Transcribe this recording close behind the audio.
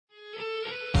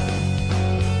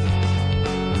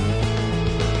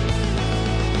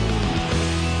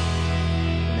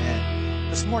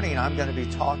morning I'm going to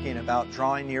be talking about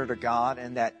drawing near to God,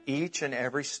 and that each and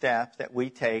every step that we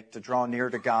take to draw near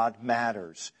to God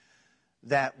matters.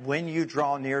 That when you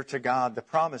draw near to God, the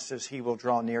promise is He will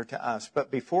draw near to us.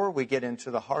 But before we get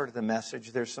into the heart of the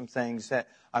message, there's some things that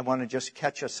I want to just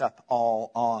catch us up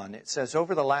all on. It says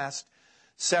over the last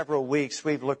several weeks,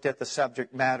 we've looked at the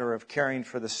subject matter of caring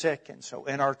for the sick. And so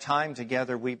in our time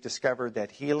together, we've discovered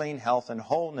that healing, health, and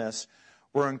wholeness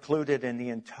were included in the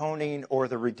atoning or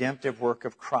the redemptive work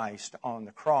of Christ on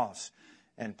the cross.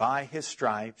 And by His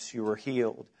stripes, you were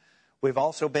healed. We've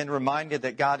also been reminded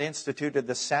that God instituted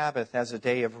the Sabbath as a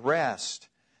day of rest,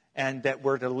 and that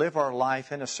we're to live our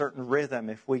life in a certain rhythm.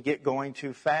 If we get going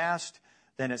too fast,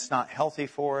 then it's not healthy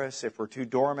for us. If we're too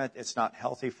dormant, it's not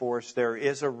healthy for us. There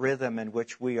is a rhythm in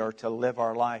which we are to live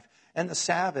our life. And the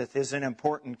Sabbath is an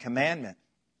important commandment.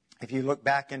 If you look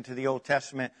back into the Old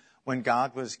Testament, when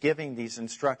God was giving these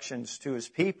instructions to His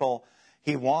people,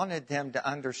 He wanted them to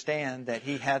understand that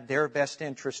He had their best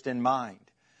interest in mind.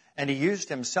 And He used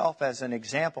Himself as an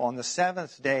example. On the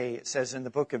seventh day, it says in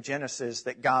the book of Genesis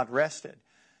that God rested.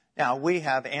 Now, we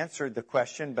have answered the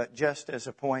question, but just as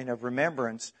a point of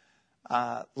remembrance,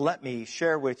 let me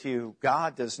share with you,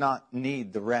 God does not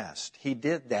need the rest. He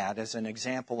did that as an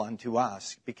example unto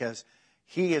us because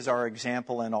He is our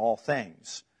example in all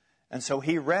things. And so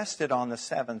He rested on the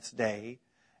seventh day.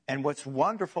 And what's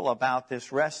wonderful about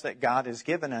this rest that God has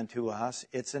given unto us,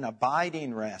 it's an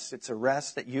abiding rest. It's a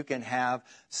rest that you can have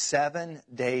 7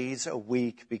 days a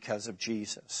week because of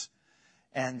Jesus.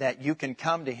 And that you can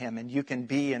come to Him and you can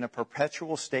be in a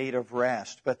perpetual state of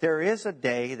rest. But there is a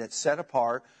day that's set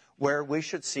apart where we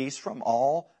should cease from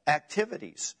all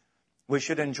activities. We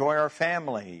should enjoy our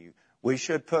family. We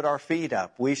should put our feet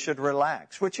up. We should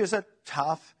relax, which is a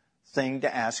tough thing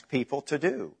to ask people to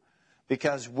do,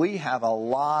 because we have a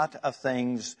lot of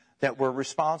things that we're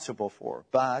responsible for.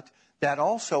 But that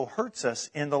also hurts us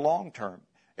in the long term.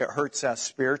 It hurts us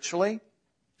spiritually,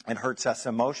 it hurts us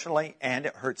emotionally, and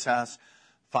it hurts us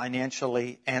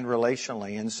financially and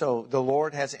relationally. And so the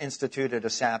Lord has instituted a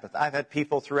Sabbath. I've had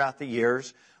people throughout the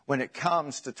years, when it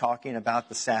comes to talking about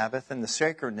the Sabbath and the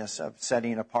sacredness of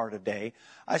setting apart a day,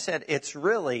 I said it's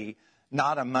really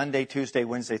not a Monday, Tuesday,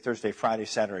 Wednesday, Thursday, Friday,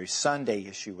 Saturday, Sunday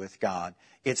issue with God.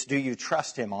 It's, do you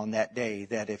trust Him on that day,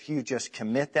 that if you just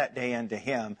commit that day unto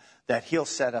Him, that He'll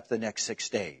set up the next 6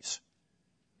 days?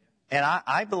 And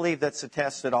I believe that's a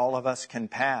test that all of us can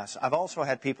pass. I've also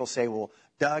had people say, well,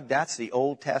 Doug, that's the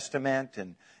Old Testament,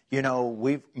 and, you know,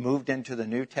 we've moved into the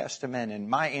New Testament. And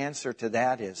my answer to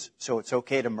that is, so it's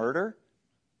okay to murder?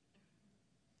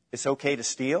 It's okay to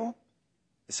steal?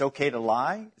 It's okay to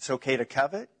lie? It's okay to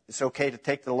covet? It's okay to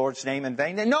take the Lord's name in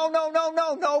vain?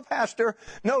 No, Pastor.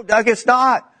 No, Doug, it's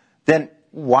not. Then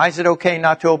why is it okay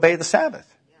not to obey the Sabbath?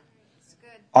 Yeah, that's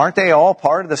good. Aren't they all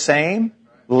part of the same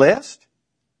list?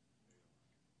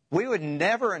 We would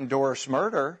never endorse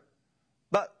murder,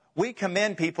 but we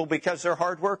commend people because they're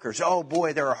hard workers. Oh,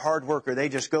 boy, they're a hard worker. They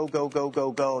just go.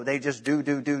 They just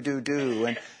do.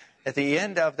 And at the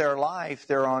end of their life,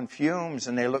 they're on fumes,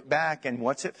 and they look back, and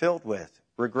what's it filled with?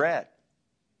 Regret.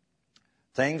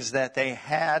 Things that they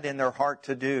had in their heart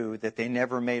to do that they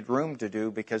never made room to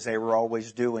do because they were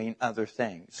always doing other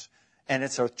things. And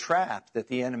it's a trap that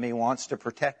the enemy wants to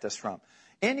protect us from.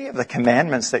 Any of the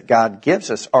commandments that God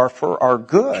gives us are for our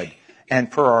good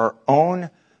and for our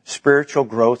own spiritual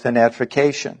growth and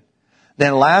edification.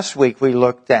 Then last week we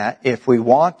looked at, if we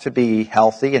want to be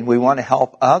healthy and we want to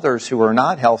help others who are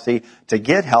not healthy to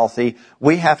get healthy,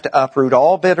 we have to uproot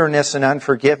all bitterness and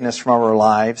unforgiveness from our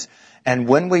lives. And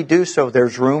when we do so,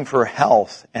 there's room for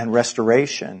health and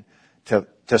restoration to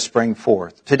spring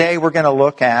forth. Today we're going to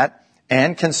look at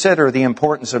and consider the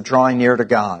importance of drawing near to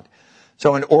God.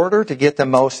 So in order to get the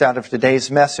most out of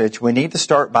today's message, we need to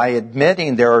start by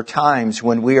admitting there are times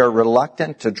when we are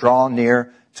reluctant to draw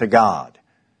near to God.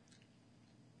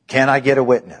 Can I get a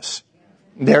witness?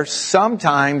 There's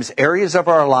sometimes areas of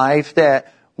our life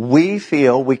that we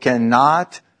feel we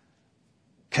cannot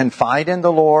confide in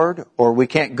the Lord, or we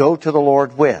can't go to the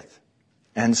Lord with.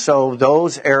 And so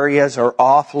those areas are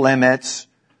off limits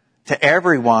to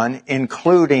everyone,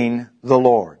 including the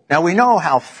Lord. Now, we know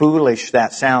how foolish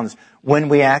that sounds when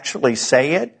we actually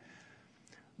say it,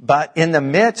 but in the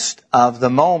midst of the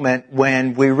moment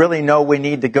when we really know we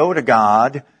need to go to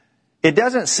God, it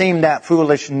doesn't seem that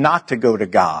foolish not to go to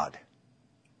God.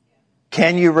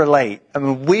 Can you relate? I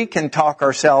mean, we can talk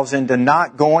ourselves into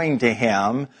not going to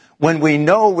Him when we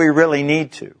know we really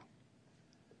need to.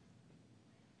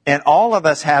 And all of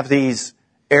us have these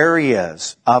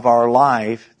areas of our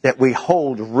life that we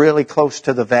hold really close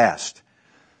to the vest.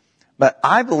 But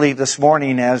I believe this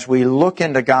morning as we look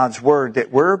into God's Word that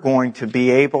we're going to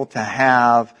be able to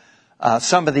have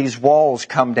some of these walls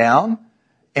come down.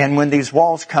 And when these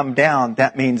walls come down,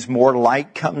 that means more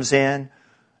light comes in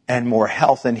and more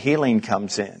health and healing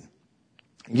comes in.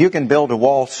 You can build a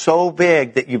wall so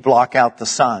big that you block out the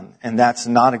sun, and that's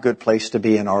not a good place to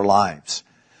be in our lives.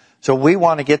 So we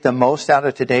want to get the most out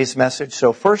of today's message.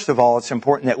 So first of all, it's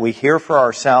important that we hear for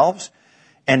ourselves.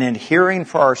 And in hearing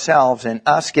for ourselves and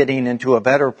us getting into a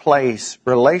better place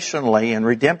relationally and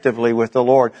redemptively with the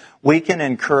Lord, we can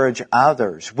encourage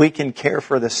others. We can care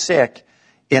for the sick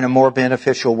in a more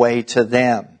beneficial way to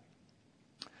them.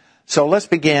 So let's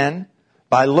begin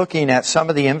by looking at some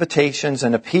of the invitations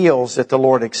and appeals that the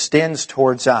Lord extends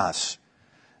towards us.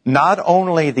 Not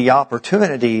only the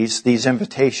opportunities these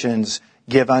invitations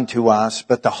give unto us,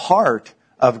 but the heart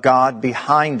of God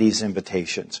behind these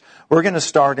invitations. We're going to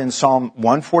start in Psalm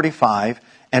 145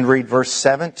 and read verse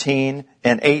 17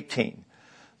 and 18.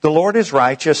 The Lord is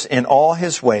righteous in all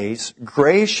His ways,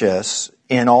 gracious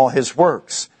in all His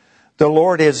works. The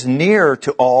Lord is near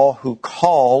to all who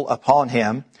call upon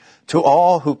Him, to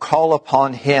all who call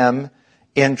upon Him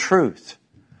in truth.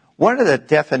 One of the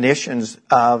definitions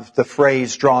of the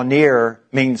phrase draw near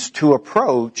means to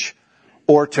approach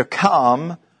or to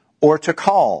come or to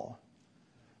call.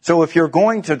 So if you're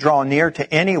going to draw near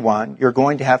to anyone, you're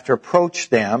going to have to approach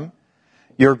them,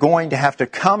 you're going to have to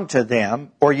come to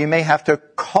them, or you may have to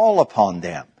call upon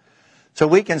them. So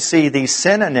we can see these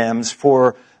synonyms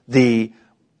for the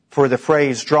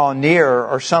phrase draw near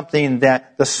are something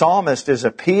that the psalmist is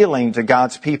appealing to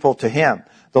God's people to him.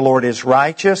 The Lord is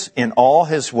righteous in all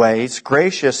His ways,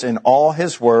 gracious in all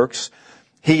His works.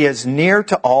 He is near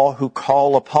to all who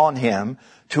call upon Him,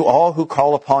 to all who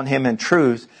call upon Him in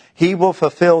truth. He will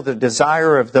fulfill the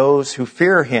desire of those who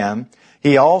fear Him.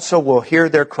 He also will hear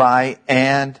their cry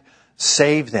and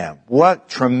save them. What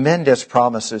tremendous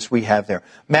promises we have there.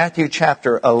 Matthew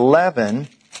chapter 11,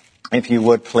 if you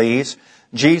would please.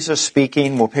 Jesus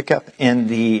speaking, we'll pick up in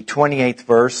the 28th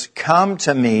verse. Come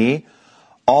to me,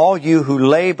 all you who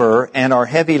labor and are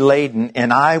heavy laden,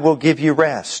 and I will give you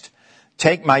rest.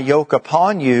 Take my yoke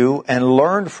upon you and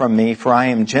learn from me, for I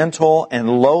am gentle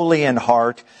and lowly in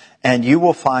heart, and you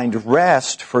will find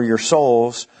rest for your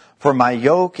souls. For my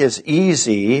yoke is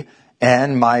easy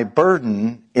and my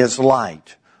burden is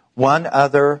light. One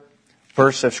other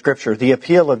verse of Scripture, the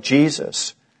appeal of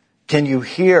Jesus. Can you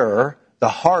hear the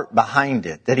heart behind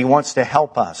it? That He wants to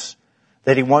help us.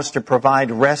 That He wants to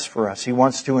provide rest for us. He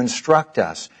wants to instruct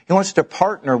us. He wants to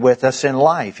partner with us in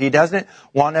life. He doesn't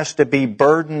want us to be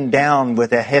burdened down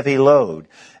with a heavy load.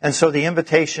 And so the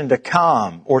invitation to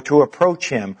come or to approach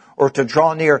Him or to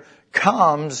draw near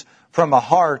comes from a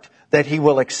heart that He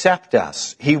will accept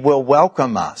us. He will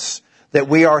welcome us. That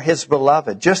we are His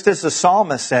beloved. Just as the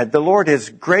psalmist said, the Lord is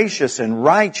gracious and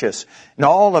righteous in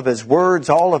all of His words,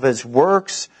 all of His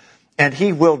works, and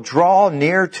He will draw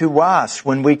near to us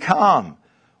when we come.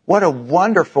 What a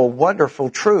wonderful, wonderful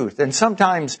truth. And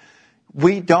sometimes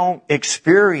we don't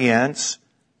experience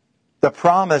the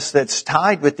promise that's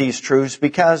tied with these truths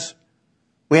because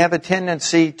we have a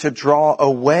tendency to draw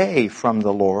away from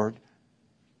the Lord.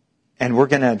 And we're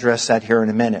going to address that here in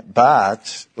a minute.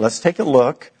 But let's take a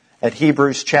look at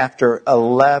Hebrews chapter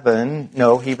 10,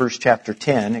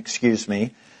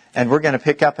 and we're going to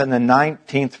pick up in the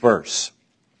 19th verse.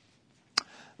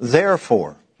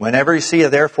 Therefore, whenever you see a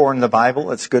therefore in the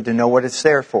Bible, it's good to know what it's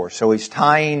there for. So he's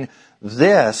tying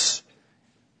this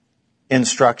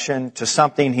instruction to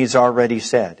something he's already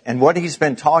said. And what he's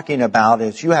been talking about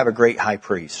is you have a great high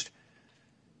priest.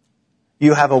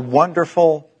 You have a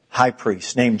wonderful high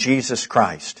priest named Jesus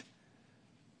Christ.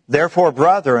 Therefore,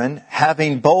 brethren,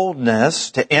 having boldness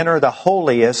to enter the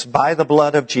holiest by the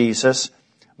blood of Jesus,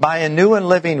 by a new and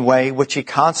living way which He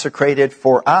consecrated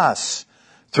for us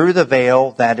through the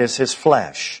veil that is His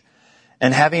flesh.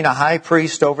 And having a high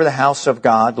priest over the house of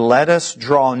God, let us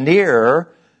draw near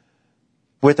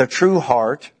with a true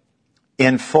heart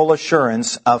in full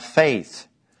assurance of faith,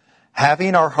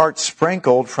 having our hearts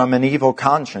sprinkled from an evil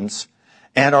conscience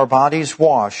and our bodies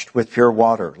washed with pure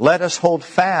water. Let us hold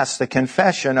fast the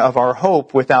confession of our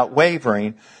hope without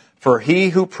wavering, for He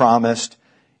who promised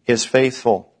is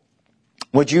faithful.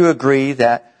 Would you agree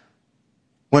that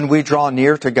when we draw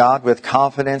near to God with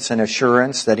confidence and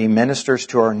assurance that He ministers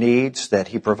to our needs, that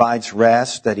He provides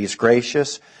rest, that He's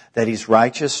gracious, that He's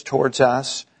righteous towards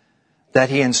us, that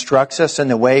He instructs us in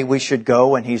the way we should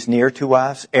go and He's near to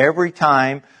us, every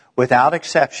time, without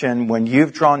exception, when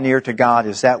you've drawn near to God,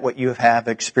 is that what you have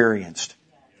experienced?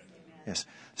 Yes.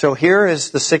 So here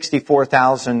is the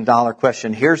 $64,000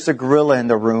 question. Here's the gorilla in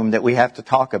the room that we have to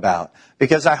talk about.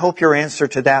 Because I hope your answer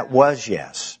to that was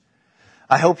yes.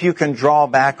 I hope you can draw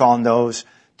back on those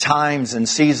times and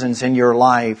seasons in your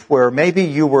life where maybe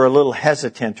you were a little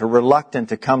hesitant or reluctant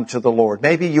to come to the Lord.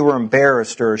 Maybe you were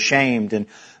embarrassed or ashamed, and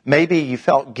maybe you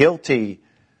felt guilty.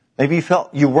 Maybe you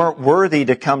felt you weren't worthy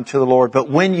to come to the Lord. But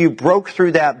when you broke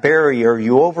through that barrier,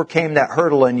 you overcame that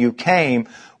hurdle and you came,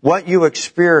 what you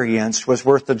experienced was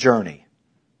worth the journey.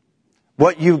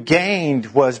 What you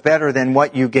gained was better than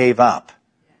what you gave up.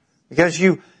 Because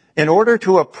in order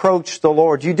to approach the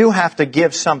Lord, you do have to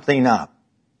give something up.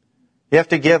 You have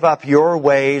to give up your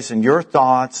ways and your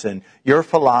thoughts and your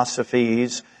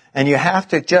philosophies, and you have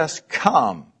to just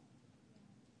come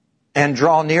and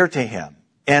draw near to Him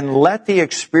and let the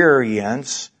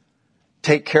experience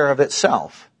take care of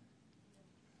itself.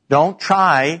 Don't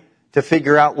try to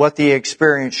figure out what the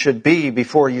experience should be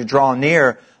before you draw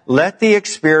near. Let the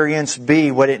experience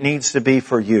be what it needs to be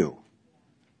for you.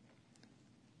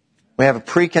 We have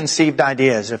preconceived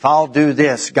ideas. If I'll do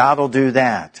this, God will do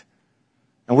that.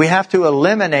 And we have to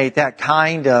eliminate that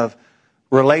kind of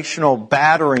relational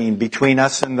battering between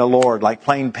us and the Lord, like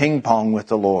playing ping pong with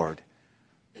the Lord.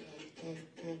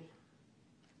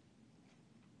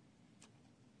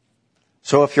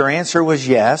 So if your answer was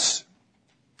yes,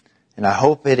 and I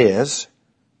hope it is,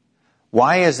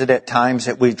 why is it at times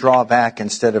that we draw back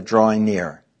instead of drawing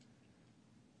near?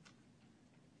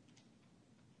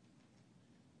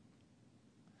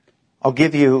 I'll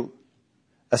give you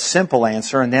a simple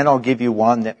answer, and then I'll give you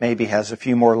one that maybe has a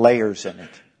few more layers in it.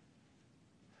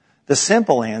 The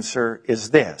simple answer is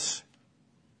this.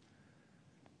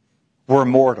 We're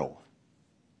mortal.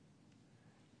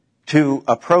 To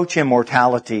approach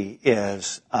immortality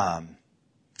is,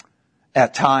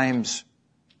 at times,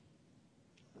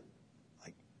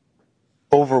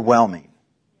 overwhelming.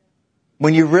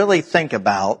 When you really think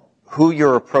about who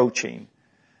you're approaching,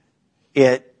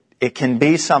 it can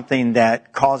be something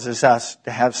that causes us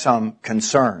to have some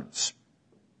concerns.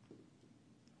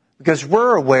 Because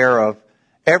we're aware of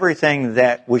everything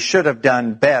that we should have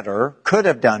done better, could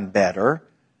have done better,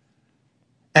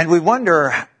 and we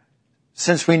wonder,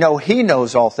 since we know He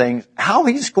knows all things, how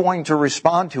He's going to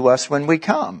respond to us when we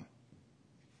come.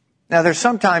 Now, there's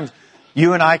sometimes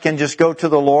you and I can just go to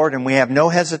the Lord and we have no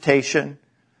hesitation.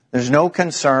 There's no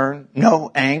concern, no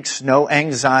angst, no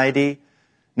anxiety,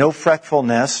 no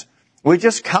fretfulness. We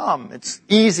just come. It's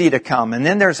easy to come. And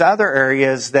then there's other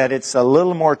areas that it's a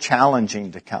little more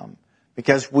challenging to come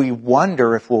because we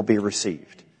wonder if we'll be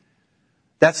received.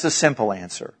 That's the simple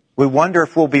answer. We wonder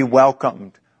if we'll be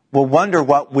welcomed. We'll wonder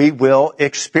what we will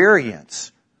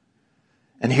experience.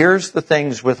 And here's the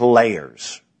things with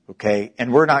layers. Okay,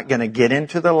 and we're not going to get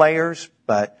into the layers,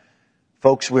 but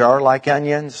folks, we are like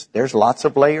onions. There's lots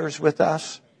of layers with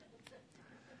us.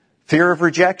 Fear of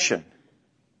rejection.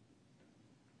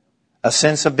 A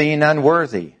sense of being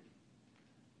unworthy.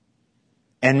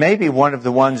 And maybe one of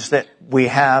the ones that we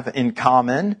have in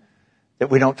common that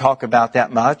we don't talk about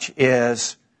that much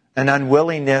is an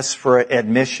unwillingness for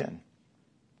admission.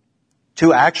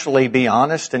 To actually be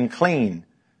honest and clean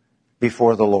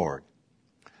before the Lord.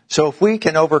 So if we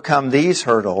can overcome these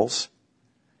hurdles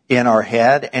in our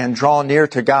head and draw near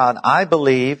to God, I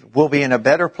believe we'll be in a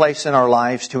better place in our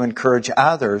lives to encourage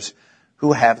others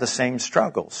who have the same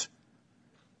struggles.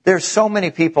 There's so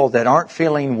many people that aren't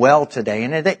feeling well today,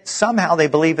 and somehow they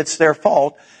believe it's their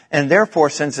fault, and therefore,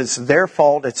 since it's their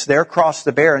fault, it's their cross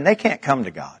to bear, and they can't come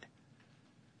to God.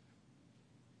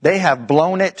 They have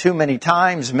blown it too many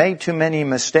times, made too many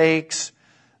mistakes.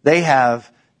 They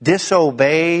have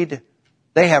disobeyed.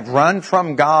 They have run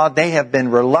from God. They have been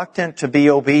reluctant to be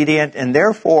obedient. And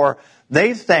therefore,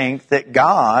 they think that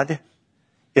God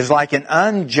is like an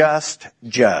unjust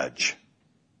judge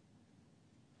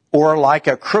or like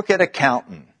a crooked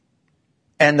accountant.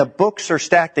 And the books are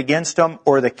stacked against them,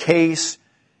 or the case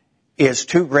is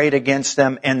too great against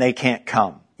them and they can't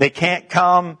come. They can't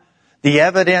come. The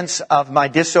evidence of my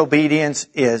disobedience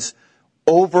is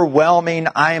overwhelming.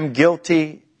 I am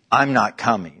guilty. I'm not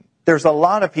coming. There's a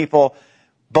lot of people,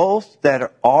 both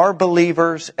that are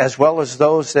believers as well as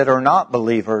those that are not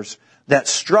believers, that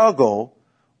struggle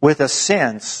with a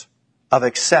sense of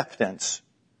acceptance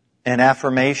and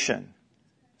affirmation,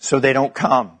 so they don't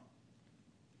come.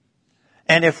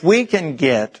 And if we can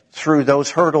get through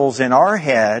those hurdles in our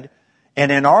head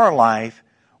and in our life,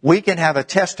 we can have a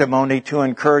testimony to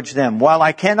encourage them. While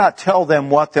I cannot tell them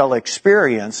what they'll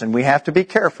experience, and we have to be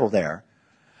careful there,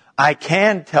 I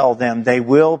can tell them they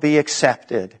will be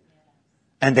accepted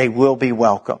and they will be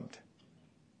welcomed.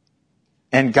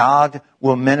 And God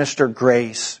will minister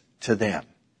grace to them.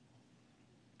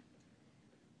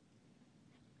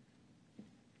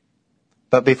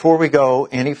 But before we go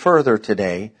any further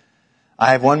today,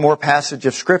 I have one more passage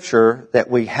of Scripture that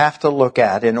we have to look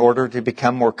at in order to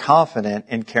become more confident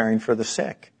in caring for the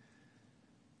sick.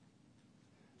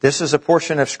 This is a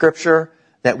portion of Scripture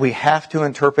that we have to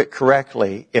interpret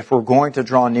correctly if we're going to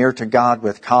draw near to God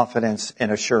with confidence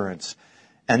and assurance.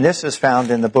 And this is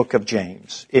found in the book of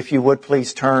James. If you would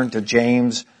please turn to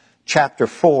James chapter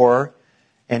 4,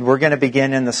 and we're going to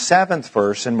begin in the 7th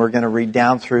verse, and we're going to read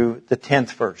down through the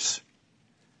 10th verse.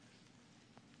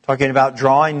 Talking about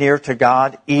drawing near to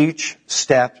God, each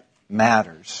step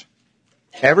matters.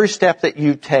 Every step that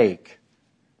you take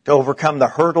to overcome the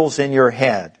hurdles in your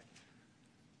head,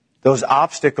 those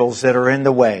obstacles that are in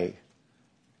the way,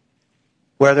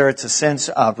 whether it's a sense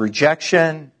of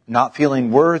rejection, not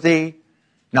feeling worthy,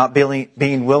 not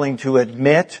being willing to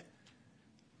admit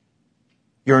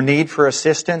your need for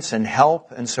assistance and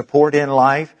help and support in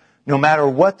life, no matter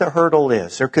what the hurdle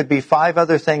is. There could be 5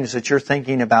 other things that you're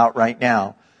thinking about right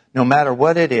now. No matter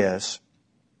what it is,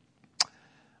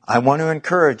 I want to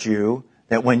encourage you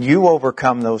that when you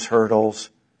overcome those hurdles,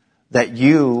 that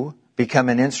you become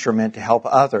an instrument to help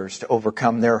others to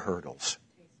overcome their hurdles.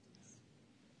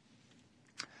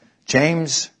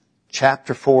 James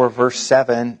chapter 4, verse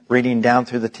 7, reading down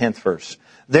through the 10th verse.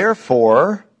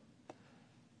 Therefore,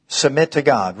 submit to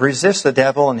God. Resist the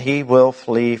devil and he will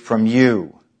flee from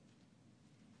you.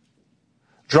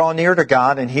 Draw near to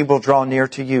God and he will draw near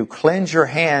to you. Cleanse your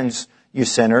hands, you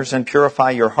sinners, and purify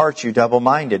your hearts, you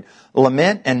double-minded.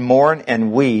 Lament and mourn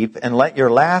and weep, and let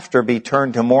your laughter be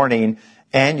turned to mourning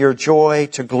and your joy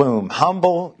to gloom.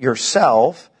 Humble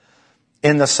yourself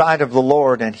in the sight of the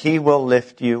Lord and he will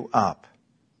lift you up.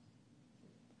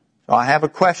 So I have a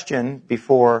question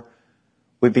before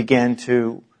we begin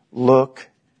to look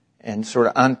and sort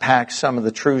of unpack some of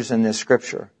the truths in this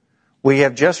scripture. We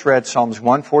have just read Psalms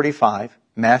 145,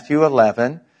 Matthew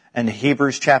 11, and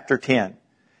Hebrews chapter 10.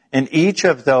 In each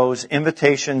of those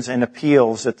invitations and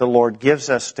appeals that the Lord gives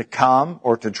us to come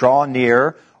or to draw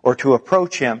near or to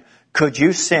approach Him, could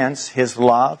you sense His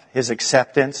love, His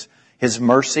acceptance, His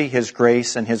mercy, His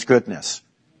grace, and His goodness?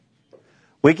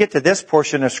 We get to this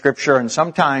portion of Scripture and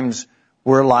sometimes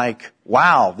we're like,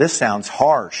 wow, this sounds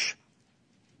harsh.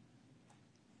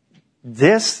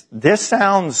 This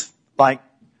sounds like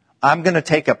I'm going to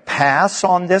take a pass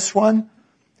on this one.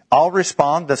 I'll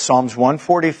respond to Psalms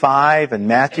 145 and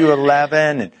Matthew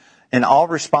 11 and I'll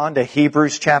respond to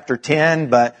Hebrews chapter 10.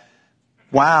 But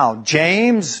wow,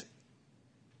 James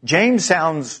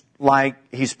sounds like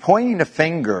he's pointing a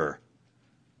finger.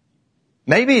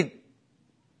 Maybe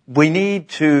we need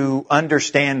to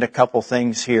understand a couple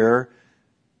things here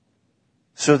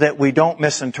so that we don't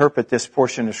misinterpret this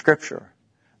portion of Scripture.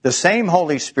 The same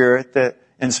Holy Spirit that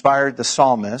inspired the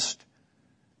psalmist,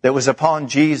 that was upon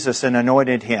Jesus and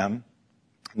anointed Him,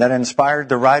 that inspired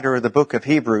the writer of the book of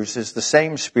Hebrews, is the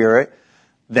same Spirit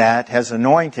that has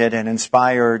anointed and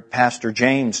inspired Pastor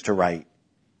James to write.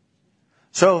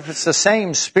 So if it's the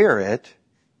same Spirit,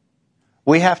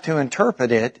 we have to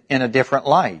interpret it in a different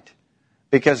light.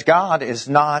 Because God is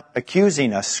not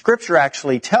accusing us. Scripture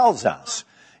actually tells us,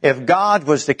 if God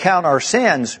was to count our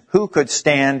sins, who could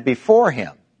stand before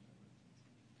Him?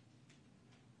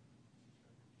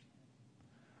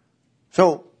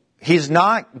 So He's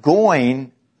not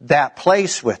going that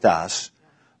place with us,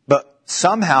 but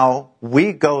somehow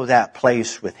we go that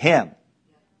place with Him.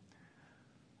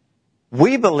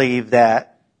 We believe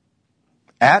that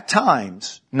at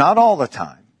times, not all the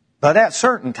time, but at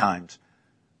certain times,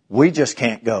 we just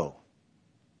can't go.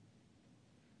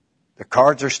 The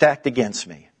cards are stacked against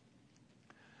me.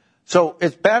 So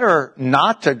it's better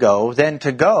not to go than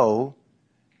to go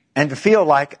and to feel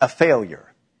like a failure.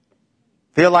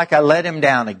 Feel like I let Him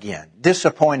down again,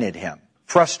 disappointed Him,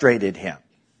 frustrated Him.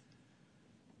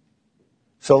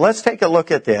 So let's take a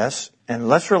look at this and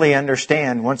let's really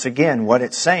understand once again what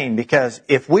it's saying, because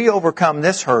if we overcome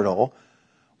this hurdle,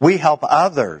 we help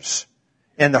others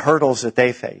in the hurdles that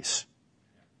they face.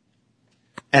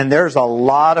 And there's a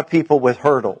lot of people with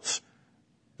hurdles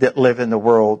that live in the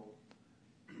world.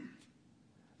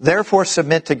 Therefore,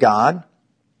 submit to God,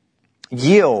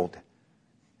 yield,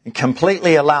 and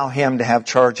completely allow Him to have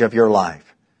charge of your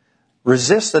life.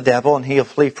 Resist the devil and he'll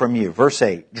flee from you. Verse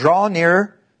 8, draw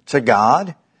near to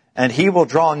God and He will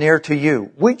draw near to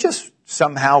you. We just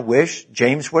somehow wish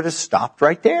James would have stopped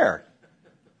right there.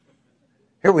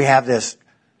 Here we have this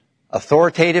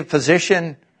authoritative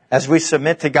position as we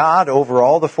submit to God over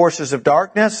all the forces of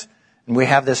darkness, and we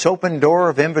have this open door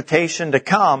of invitation to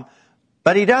come,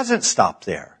 but He doesn't stop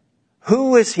there.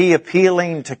 Who is He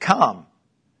appealing to come?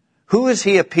 Who is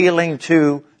He appealing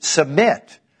to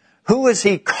submit? Who is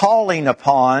he calling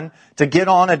upon to get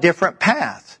on a different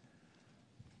path?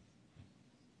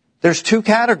 There's two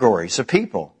categories of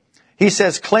people. He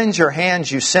says, cleanse your hands,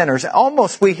 you sinners.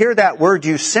 Almost we hear that word,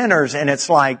 you sinners, and it's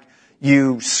like,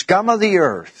 you scum of the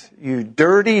earth, you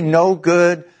dirty, no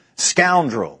good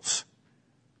scoundrels.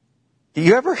 Do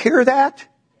you ever hear that?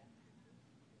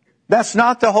 That's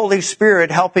not the Holy Spirit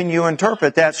helping you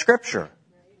interpret that scripture.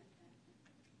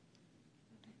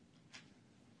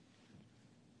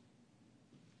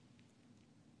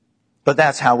 But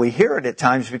that's how we hear it at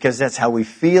times, because that's how we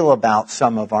feel about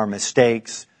some of our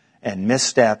mistakes and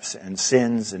missteps and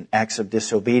sins and acts of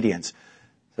disobedience.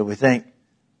 So we think,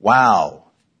 wow.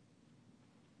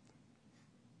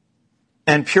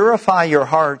 And purify your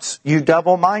hearts, you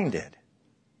double-minded.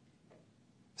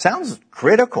 Sounds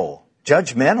critical,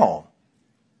 judgmental.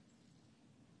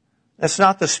 That's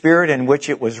not the spirit in which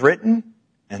it was written,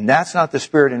 and that's not the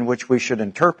spirit in which we should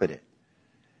interpret it.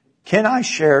 Can I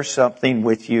share something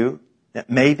with you that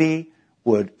maybe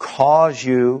would cause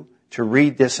you to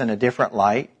read this in a different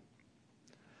light?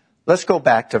 Let's go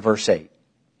back to verse 8.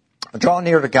 Draw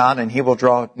near to God and He will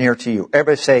draw near to you.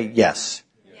 Everybody say yes.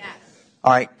 Yes.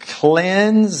 All right,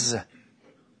 cleanse.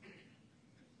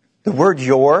 The word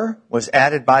your was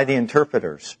added by the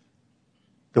interpreters.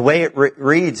 The way it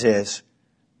reads is,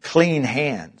 clean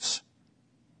hands,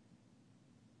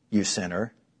 you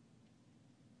sinner.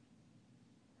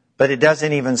 But it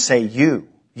doesn't even say you.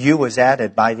 You was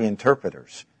added by the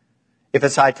interpreters. If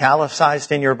it's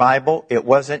italicized in your Bible, it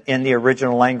wasn't in the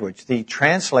original language. The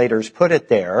translators put it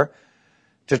there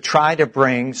to try to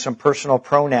bring some personal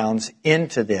pronouns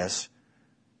into this,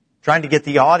 trying to get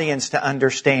the audience to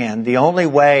understand the only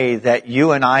way that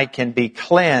you and I can be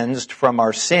cleansed from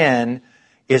our sin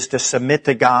is to submit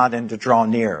to God and to draw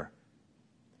near.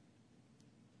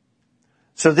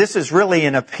 So this is really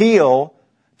an appeal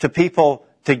to people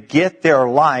to get their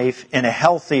life in a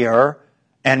healthier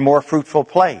and more fruitful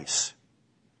place.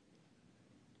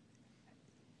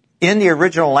 In the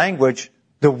original language,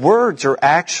 the words are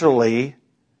actually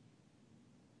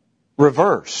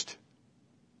reversed.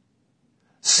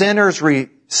 Sinners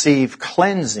receive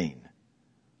cleansing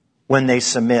when they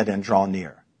submit and draw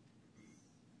near.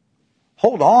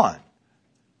 Hold on.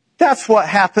 That's what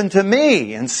happened to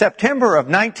me in September of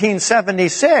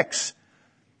 1976.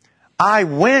 I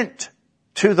went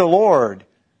to the Lord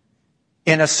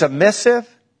in a submissive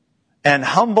and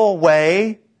humble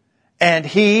way, and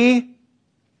He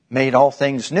made all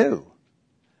things new.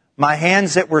 My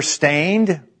hands that were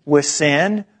stained with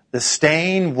sin, the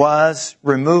stain was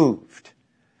removed.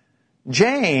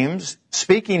 James,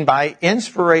 speaking by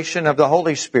inspiration of the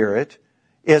Holy Spirit,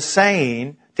 is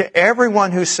saying to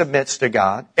everyone who submits to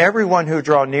God, everyone who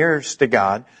draws near to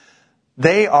God,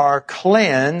 they are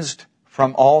cleansed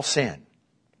from all sin.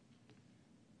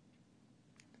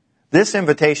 This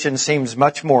invitation seems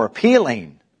much more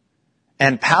appealing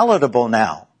and palatable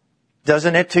now,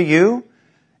 doesn't it to you?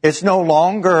 It's no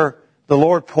longer the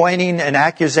Lord pointing an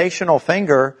accusational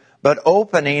finger, but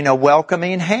opening a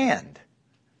welcoming hand.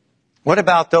 What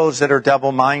about those that are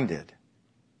double-minded?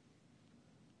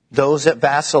 Those that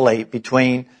vacillate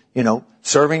between,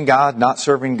 serving God, not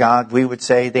serving God. We would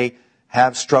say they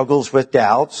have struggles with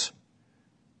doubts.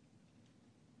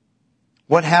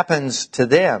 What happens to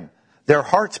them? Their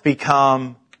hearts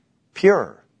become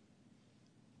pure.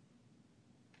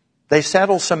 They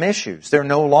settle some issues. They're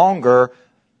no longer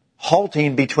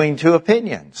halting between two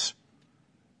opinions.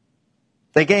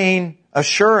 They gain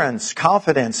assurance,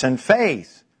 confidence, and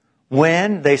faith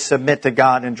when they submit to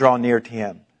God and draw near to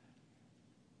Him.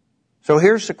 So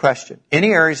here's the question.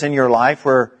 Any areas in your life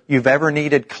where you've ever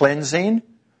needed cleansing?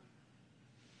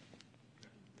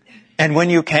 And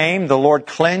when you came, the Lord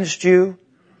cleansed you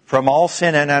from all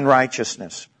sin and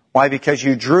unrighteousness. Why? Because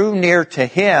you drew near to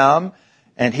Him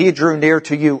and He drew near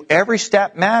to you. Every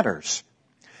step matters.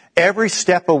 Every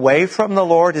step away from the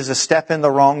Lord is a step in the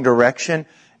wrong direction.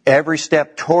 Every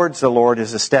step towards the Lord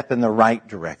is a step in the right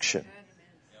direction.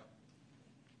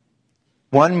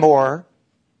 One more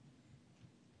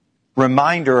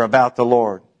reminder about the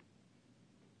Lord.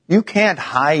 You can't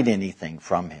hide anything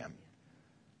from Him.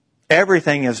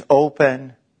 Everything is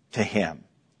open to Him.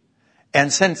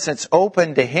 And since it's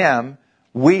open to Him,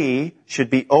 we should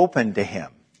be open to Him.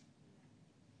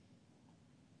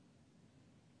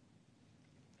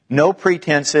 No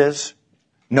pretenses,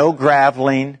 no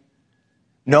graveling,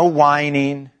 no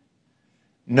whining,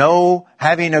 no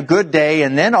having a good day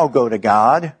and then I'll go to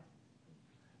God.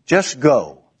 Just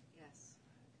go. Yes.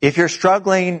 If you're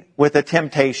struggling with a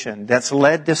temptation that's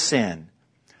led to sin,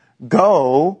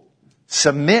 go,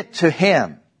 submit to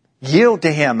Him. Yield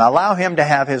to Him. Allow Him to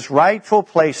have His rightful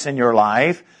place in your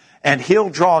life And He'll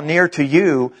draw near to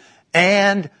you,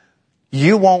 and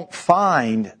you won't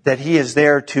find that He is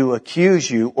there to accuse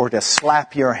you or to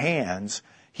slap your hands.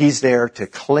 He's there to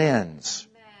cleanse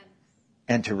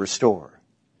and to restore.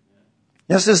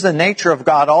 This is the nature of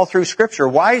God all through Scripture.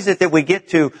 Why is it that we get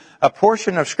to a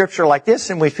portion of Scripture like this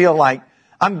and we feel like,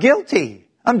 I'm guilty,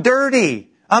 I'm dirty,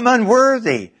 I'm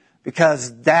unworthy?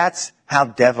 Because that's how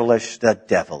devilish the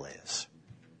devil is.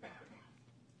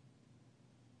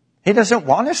 He doesn't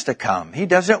want us to come. He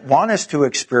doesn't want us to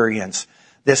experience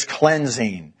this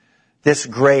cleansing, this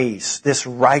grace, this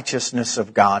righteousness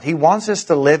of God. He wants us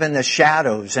to live in the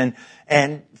shadows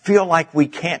and feel like we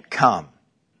can't come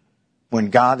when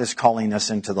God is calling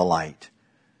us into the light.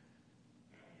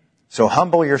 So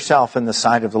humble yourself in the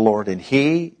sight of the Lord, and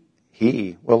He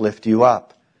will lift you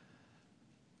up.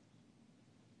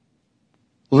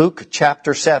 Luke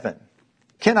chapter 7.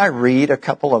 Can I read a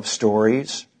couple of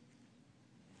stories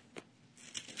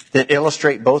that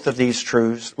illustrate both of these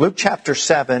truths? Luke chapter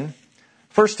 7,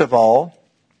 first of all,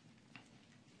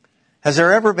 has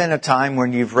there ever been a time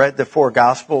when you've read the four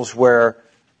Gospels where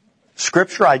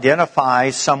Scripture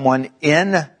identifies someone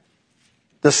in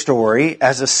the story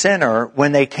as a sinner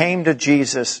when they came to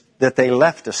Jesus, that they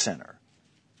left a sinner,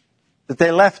 that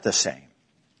they left the same?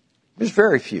 There's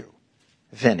very few,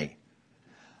 if any.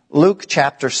 Luke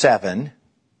chapter 7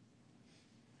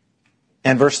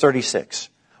 and verse 36.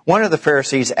 One of the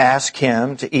Pharisees asked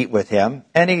him to eat with him,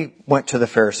 and he went to the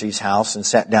Pharisee's house and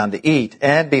sat down to eat.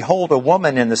 And behold, a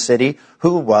woman in the city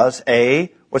who was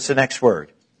what's the next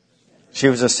word? She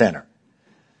was a sinner.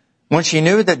 When she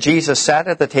knew that Jesus sat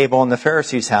at the table in the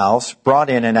Pharisee's house, brought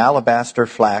in an alabaster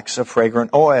flask of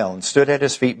fragrant oil, and stood at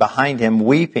his feet behind him,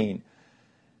 weeping.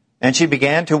 And she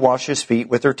began to wash his feet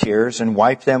with her tears, and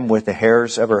wiped them with the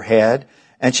hairs of her head.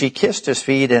 And she kissed his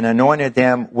feet, and anointed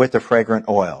them with the fragrant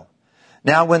oil.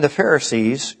 Now when the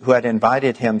Pharisees who had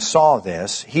invited him saw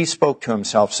this, he spoke to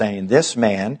himself, saying, This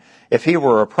man, if he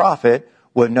were a prophet,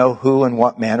 would know who and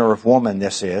what manner of woman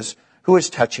this is, who is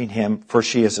touching him, for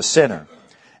she is a sinner.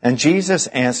 And Jesus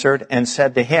answered and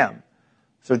said to him,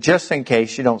 so just in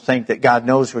case you don't think that God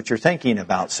knows what you're thinking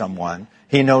about someone,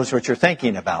 He knows what you're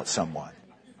thinking about someone.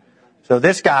 So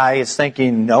this guy is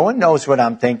thinking, no one knows what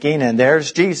I'm thinking, and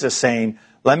there's Jesus saying,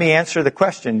 let me answer the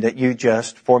question that you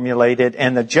just formulated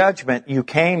and the judgment you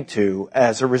came to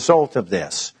as a result of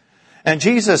this. And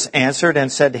Jesus answered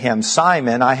and said to him,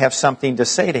 Simon, I have something to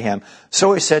say to him.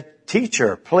 So he said,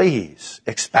 Teacher, please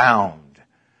expound.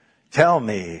 Tell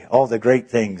me all the great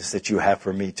things that you have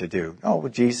for me to do. Oh,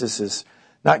 Jesus is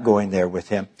not going there with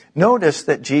him. Notice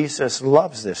that Jesus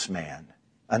loves this man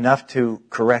enough to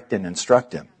correct and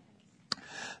instruct him.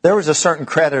 There was a certain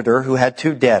creditor who had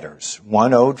two debtors.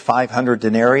 One owed 500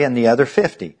 denarii and the other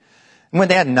 50. And when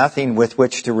they had nothing with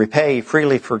which to repay, he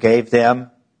freely forgave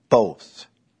them both.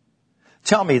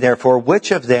 Tell me, therefore,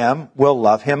 which of them will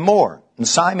love him more? And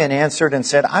Simon answered and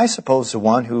said, I suppose the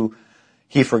one who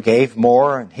he forgave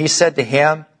more. And he said to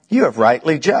him, You have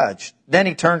rightly judged. Then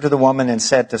he turned to the woman and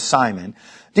said to Simon,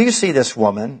 Do you see this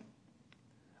woman?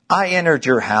 I entered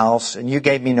your house, and you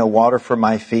gave me no water for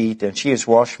my feet, and she has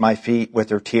washed my feet with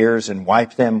her tears and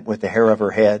wiped them with the hair of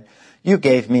her head. You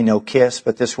gave me no kiss,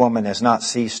 but this woman has not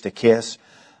ceased to kiss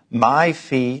my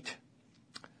feet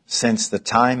since the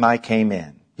time I came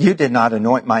in. You did not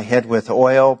anoint my head with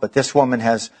oil, but this woman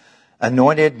has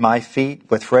anointed my feet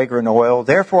with fragrant oil.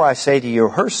 Therefore I say to you,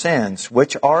 her sins,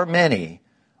 which are many,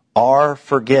 are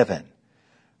forgiven,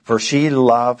 for she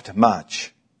loved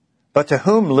much. But to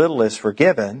whom little is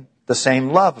forgiven, the same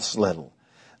loves little.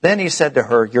 Then he said to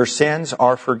her, Your sins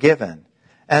are forgiven.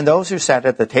 And those who sat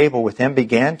at the table with him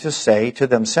began to say to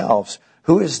themselves,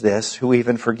 Who is this who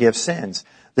even forgives sins?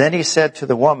 Then he said to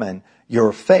the woman,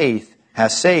 Your faith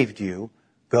has saved you.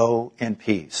 Go in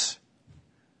peace.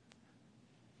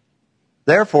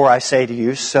 Therefore I say to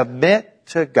you, submit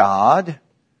to God,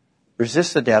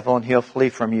 resist the devil, and he'll flee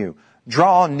from you.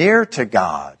 Draw near to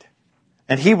God,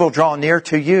 and He will draw near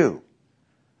to you.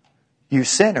 You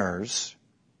sinners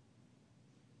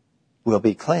will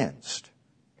be cleansed.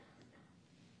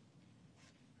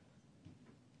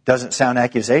 Doesn't sound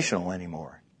accusational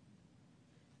anymore.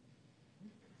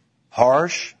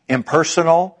 Harsh,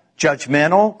 impersonal,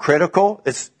 judgmental, critical.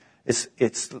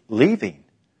 It's leaving.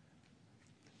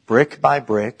 Brick by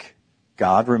brick,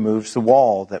 God removes the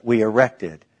wall that we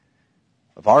erected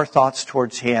of our thoughts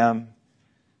towards Him,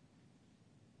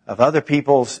 of other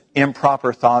people's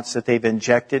improper thoughts that they've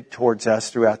injected towards us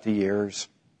throughout the years.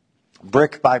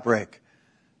 Brick by brick.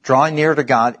 Drawing near to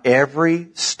God,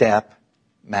 every step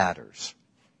matters.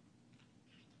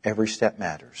 Every step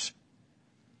matters.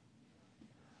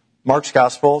 Mark's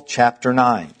Gospel, chapter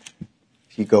 9.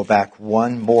 If you go back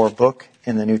one more book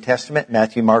in the New Testament,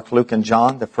 Matthew, Mark, Luke, and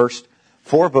John, the first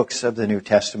 4 books of the New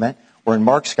Testament, we're in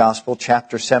Mark's Gospel,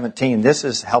 chapter 17. This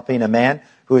is helping a man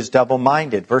who is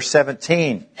double-minded. Verse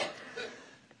 17.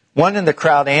 One in the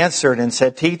crowd answered and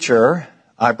said, "Teacher,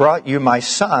 I brought you my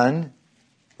son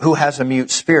who has a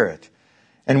mute spirit.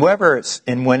 And wherever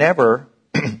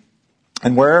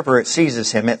it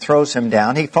seizes him, it throws him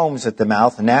down. He foams at the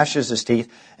mouth and gnashes his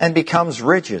teeth and becomes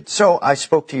rigid. So I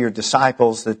spoke to your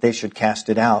disciples that they should cast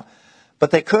it out,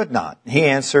 but they could not." He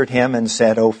answered him and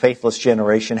said, "O faithless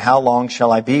generation, how long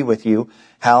shall I be with you?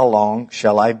 How long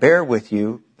shall I bear with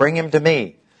you? Bring him to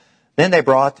me." Then they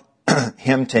brought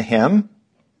him to him.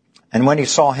 And when he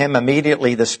saw him,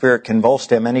 immediately the spirit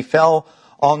convulsed him, and he fell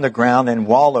on the ground and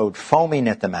wallowed, foaming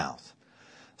at the mouth.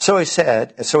 So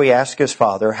he asked his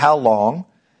father, "How long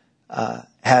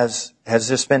has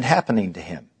this been happening to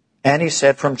him?" And he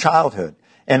said, "From childhood.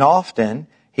 And often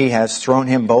he has thrown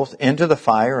him both into the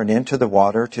fire and into the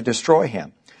water to destroy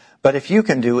him. But if you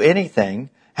can do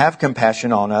anything, have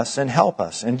compassion on us and help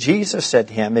us." And Jesus said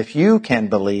to him, "If you can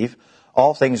believe,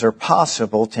 all things are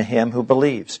possible to him who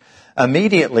believes."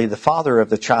 Immediately the father of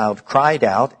the child cried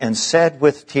out and said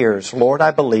with tears, "Lord,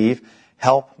 I believe.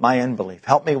 Help my unbelief.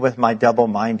 Help me with my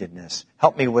double-mindedness.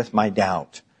 Help me with my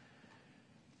doubt."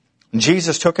 And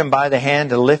Jesus took him by the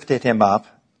hand and lifted him up.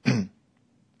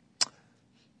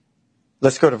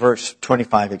 Let's go to verse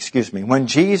 25, When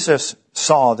Jesus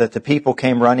saw that the people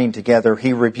came running together,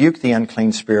 he rebuked the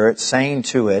unclean spirit, saying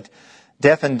to it,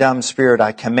 "Deaf and dumb spirit,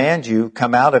 I command you,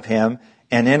 come out of him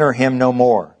and enter him no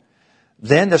more."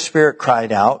 Then the spirit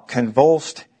cried out,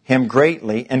 convulsed him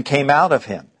greatly, and came out of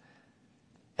him.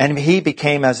 And he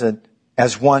became as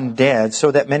one dead,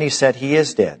 so that many said, "He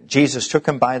is dead." Jesus took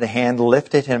him by the hand,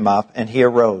 lifted him up, and he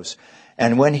arose.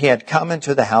 And when he had come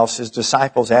into the house, his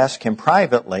disciples asked him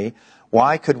privately,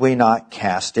 "Why could we not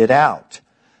cast it out?"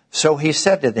 So he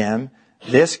said to them,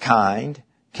 "This kind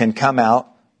can come out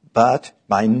but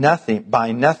by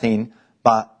nothing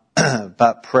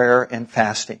but prayer and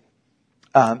fasting."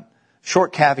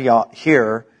 Short caveat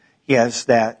here is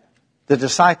that the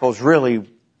disciples really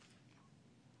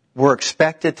were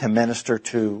expected to minister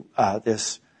to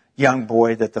this young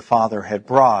boy that the father had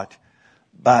brought,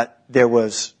 but there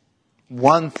was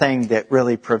one thing that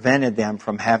really prevented them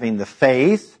from having the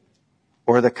faith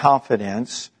or the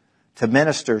confidence to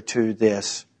minister to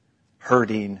this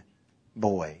hurting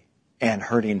boy and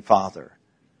hurting father.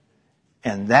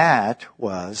 And that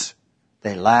was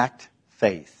they lacked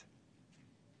faith.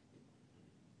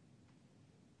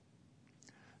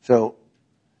 So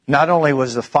not only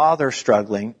was the father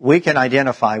struggling, we can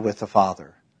identify with the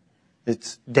father.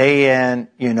 It's day in,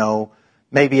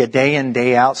 maybe a day in,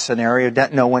 day out scenario.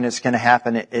 Doesn't know when it's going to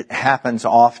happen. It happens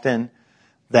often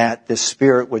that the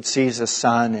spirit would seize a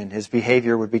son and his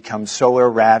behavior would become so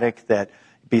erratic that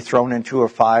he'd be thrown into a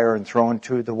fire and thrown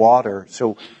into the water.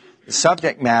 So the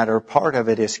subject matter, part of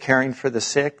it is caring for the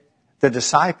sick. The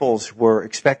disciples were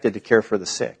expected to care for the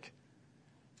sick.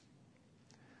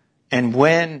 And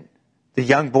when the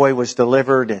young boy was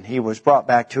delivered and he was brought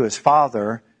back to his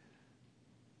father,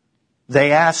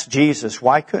 they asked Jesus,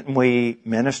 "Why couldn't we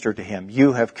minister to him?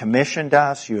 You have commissioned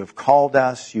us, you have called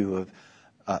us, you have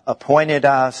appointed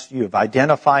us, you have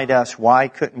identified us. Why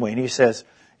couldn't we?" And he says,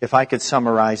 if I could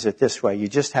summarize it this way, you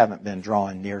just haven't been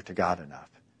drawing near to God enough.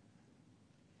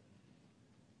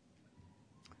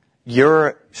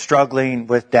 You're struggling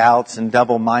with doubts and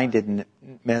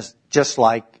double-mindedness just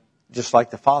like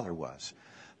the Father was.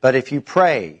 But if you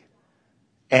pray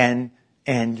and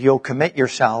you'll commit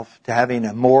yourself to having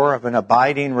a more of an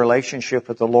abiding relationship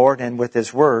with the Lord and with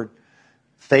His Word,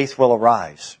 faith will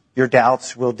arise. Your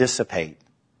doubts will dissipate.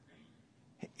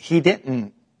 He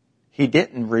didn't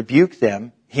rebuke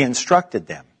them. He instructed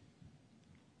them.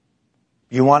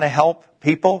 You want to help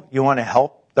people? You want to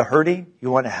help the hurting? You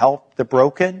want to help the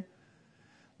broken?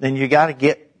 Then you got to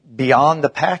get beyond the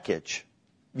package.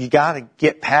 You got to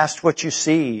get past what you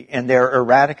see in their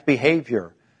erratic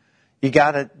behavior. You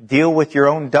got to deal with your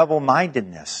own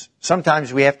double-mindedness.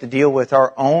 Sometimes we have to deal with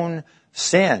our own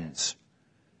sins,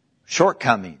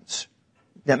 shortcomings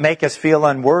that make us feel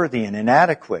unworthy and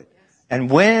inadequate. And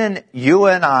when you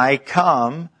and I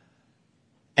come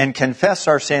and confess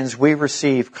our sins, we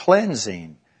receive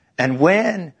cleansing. And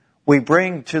when we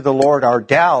bring to the Lord our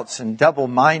doubts and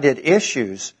double-minded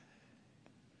issues,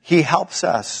 He helps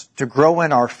us to grow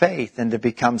in our faith and to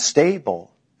become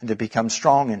stable and to become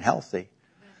strong and healthy.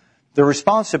 The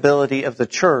responsibility of the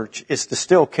church is to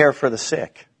still care for the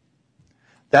sick.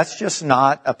 That's just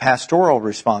not a pastoral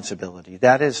responsibility.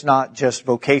 That is not just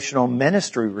vocational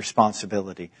ministry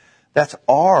responsibility. That's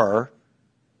our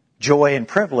joy and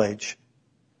privilege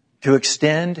to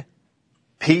extend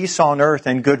peace on earth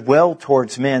and goodwill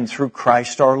towards men through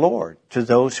Christ our Lord, to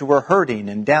those who are hurting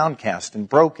and downcast and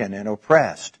broken and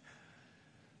oppressed.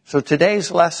 So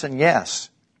today's lesson, yes,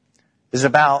 is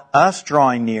about us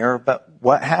drawing near, but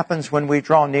what happens when we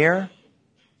draw near?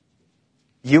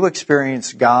 You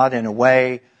experience God in a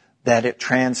way that it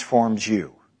transforms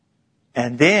you.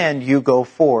 And then you go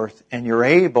forth and you're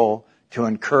able to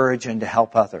encourage and to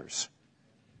help others.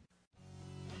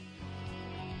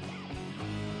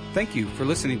 Thank you for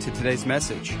listening to today's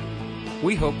message.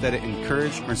 We hope that it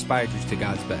encouraged or inspired you to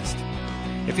God's best.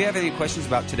 If you have any questions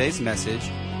about today's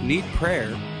message, need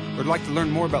prayer, or would like to learn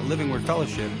more about Living Word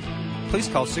Fellowship, please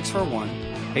call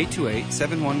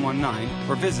 641-828-7119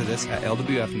 or visit us at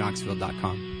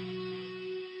lwfknoxville.com.